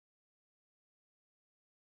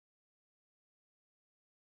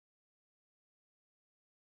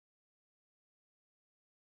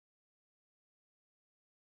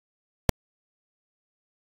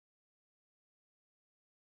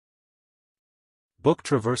Book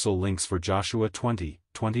traversal links for Joshua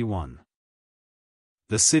 20:21.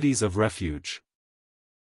 The cities of refuge.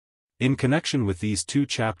 In connection with these two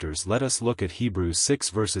chapters, let us look at Hebrews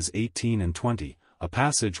 6 verses 18 and 20, a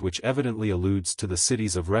passage which evidently alludes to the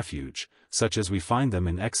cities of refuge, such as we find them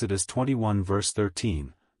in Exodus 21 verse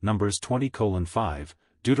 13, Numbers 20:5,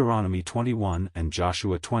 Deuteronomy 21 and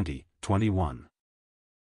Joshua 20:21.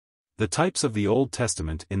 The types of the Old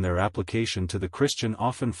Testament in their application to the Christian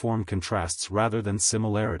often form contrasts rather than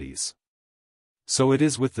similarities. So it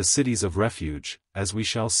is with the cities of refuge, as we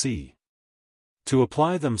shall see. To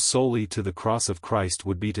apply them solely to the cross of Christ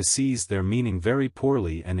would be to seize their meaning very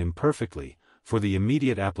poorly and imperfectly, for the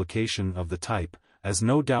immediate application of the type, as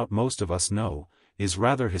no doubt most of us know, is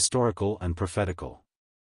rather historical and prophetical.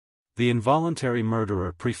 The involuntary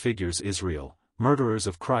murderer prefigures Israel, murderers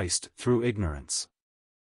of Christ through ignorance.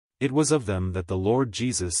 It was of them that the Lord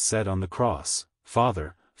Jesus said on the cross,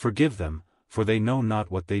 "Father, forgive them, for they know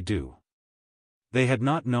not what they do." They had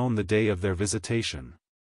not known the day of their visitation.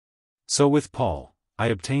 So with Paul, "I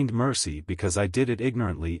obtained mercy because I did it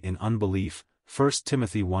ignorantly in unbelief," 1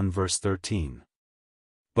 Timothy 1 verse 13.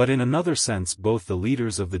 But in another sense both the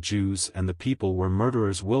leaders of the Jews and the people were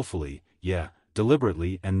murderers willfully, yea,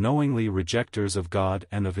 deliberately and knowingly rejecters of God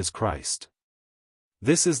and of his Christ.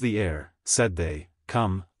 "This is the heir," said they,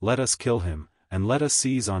 "come, let us kill him, and let us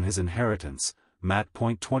seize on his inheritance." Matt.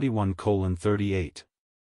 21:38.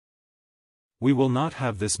 "We will not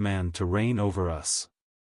have this man to reign over us."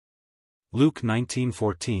 Luke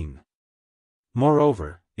 19:14.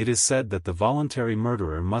 Moreover, it is said that the voluntary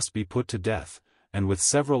murderer must be put to death, and with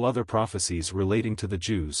several other prophecies relating to the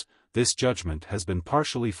Jews, this judgment has been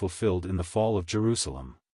partially fulfilled in the fall of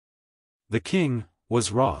Jerusalem. The king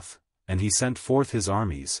was wroth, and he sent forth his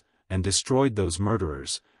armies, and destroyed those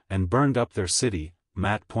murderers, and burned up their city.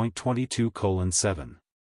 Matt. 22:7.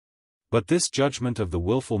 But this judgment of the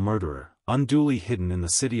willful murderer, unduly hidden in the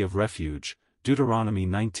city of refuge, Deuteronomy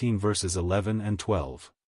 19 verses 11 and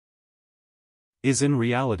 12, is in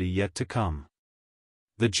reality yet to come.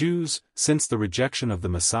 The Jews, since the rejection of the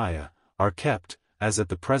Messiah, are kept, as at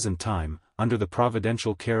the present time, under the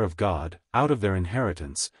providential care of God, out of their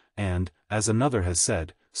inheritance, and, as another has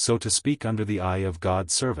said, so to speak under the eye of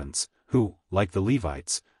God's servants, who, like the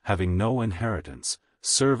Levites, having no inheritance,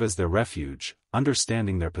 serve as their refuge,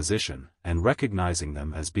 understanding their position, and recognizing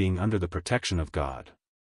them as being under the protection of God.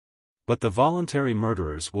 But the voluntary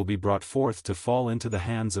murderers will be brought forth to fall into the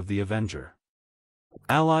hands of the avenger.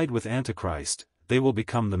 Allied with Antichrist, they will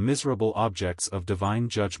become the miserable objects of divine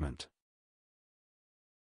judgment.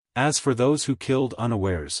 As for those who killed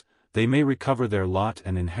unawares, they may recover their lot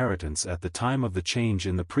and inheritance at the time of the change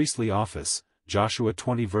in the priestly office, Joshua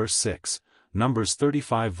 20 verse 6, Numbers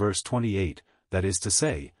 35 verse 28, that is to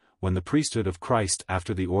say, when the priesthood of Christ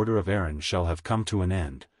after the order of Aaron shall have come to an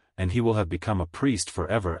end, and he will have become a priest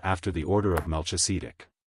forever after the order of Melchizedek.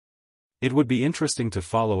 It would be interesting to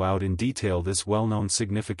follow out in detail this well-known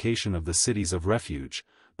signification of the cities of refuge,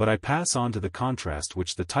 but I pass on to the contrast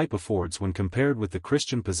which the type affords when compared with the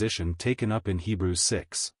Christian position taken up in Hebrews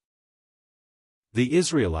 6. The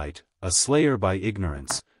Israelite, a slayer by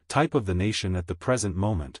ignorance, type of the nation at the present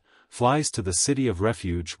moment, flies to the city of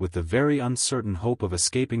refuge with the very uncertain hope of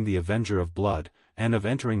escaping the avenger of blood, and of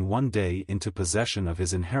entering one day into possession of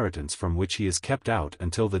his inheritance from which he is kept out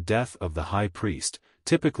until the death of the high priest,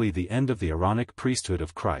 typically the end of the Aaronic priesthood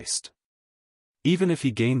of Christ. Even if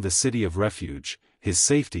he gained the city of refuge, his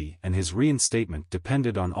safety and his reinstatement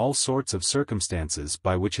depended on all sorts of circumstances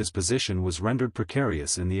by which his position was rendered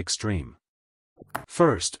precarious in the extreme.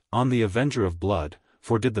 First, on the avenger of blood,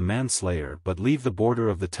 for did the manslayer but leave the border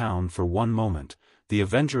of the town for one moment, the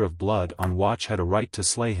avenger of blood on watch had a right to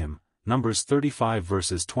slay him, Numbers 35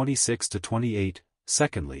 verses 26-28,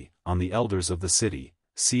 secondly, on the elders of the city,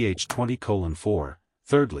 ch. 20:4,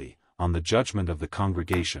 thirdly, on the judgment of the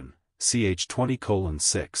congregation, ch.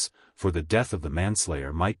 20:6, for the death of the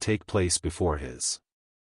manslayer might take place before his.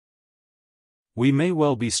 We may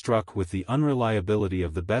well be struck with the unreliability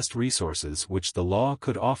of the best resources which the law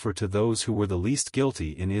could offer to those who were the least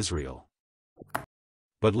guilty in Israel.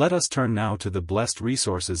 But let us turn now to the blessed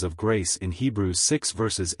resources of grace in Hebrews 6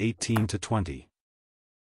 verses 18-20.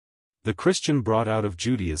 The Christian brought out of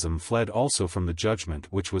Judaism fled also from the judgment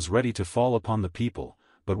which was ready to fall upon the people,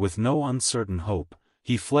 but with no uncertain hope,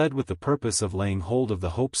 he fled with the purpose of laying hold of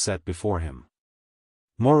the hope set before him.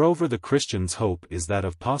 Moreover, the Christian's hope is that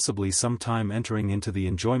of possibly some time entering into the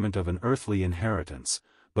enjoyment of an earthly inheritance,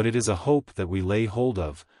 but it is a hope that we lay hold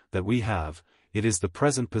of, that we have, it is the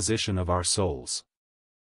present position of our souls.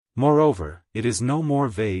 Moreover, it is no more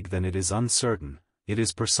vague than it is uncertain, it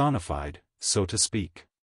is personified, so to speak.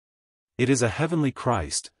 It is a heavenly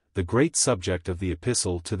Christ, the great subject of the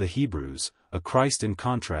epistle to the Hebrews, a Christ in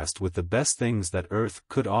contrast with the best things that earth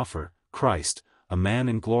could offer, Christ, a man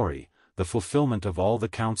in glory, the fulfillment of all the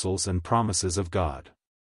counsels and promises of God.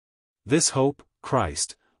 This hope,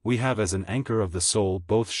 Christ, we have as an anchor of the soul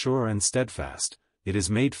both sure and steadfast, it is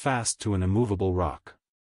made fast to an immovable rock.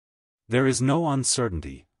 There is no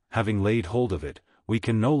uncertainty, having laid hold of it, we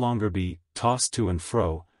can no longer be tossed to and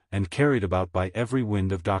fro, and carried about by every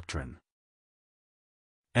wind of doctrine.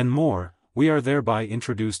 And more, we are thereby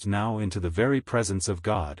introduced now into the very presence of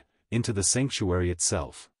God, into the sanctuary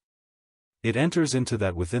itself. It enters into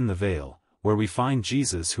that within the veil, where we find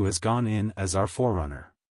Jesus who has gone in as our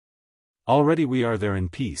forerunner. Already we are there in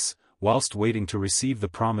peace, whilst waiting to receive the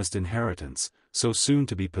promised inheritance, so soon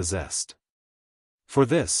to be possessed. For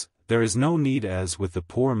this, there is no need as with the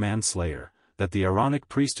poor manslayer, that the Aaronic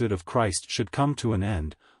priesthood of Christ should come to an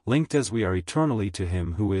end, linked as we are eternally to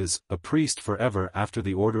him who is a priest forever after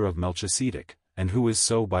the order of Melchizedek, and who is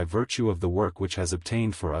so by virtue of the work which has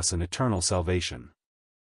obtained for us an eternal salvation.